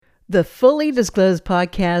The Fully Disclosed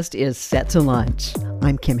podcast is set to launch.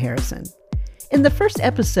 I'm Kim Harrison. In the first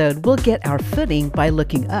episode, we'll get our footing by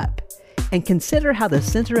looking up and consider how the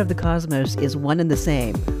center of the cosmos is one and the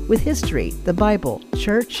same with history, the Bible,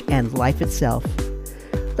 church, and life itself.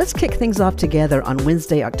 Let's kick things off together on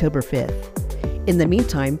Wednesday, October 5th. In the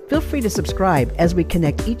meantime, feel free to subscribe as we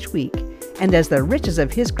connect each week and as the riches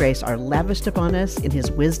of His grace are lavished upon us in His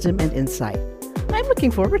wisdom and insight. I'm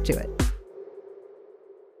looking forward to it.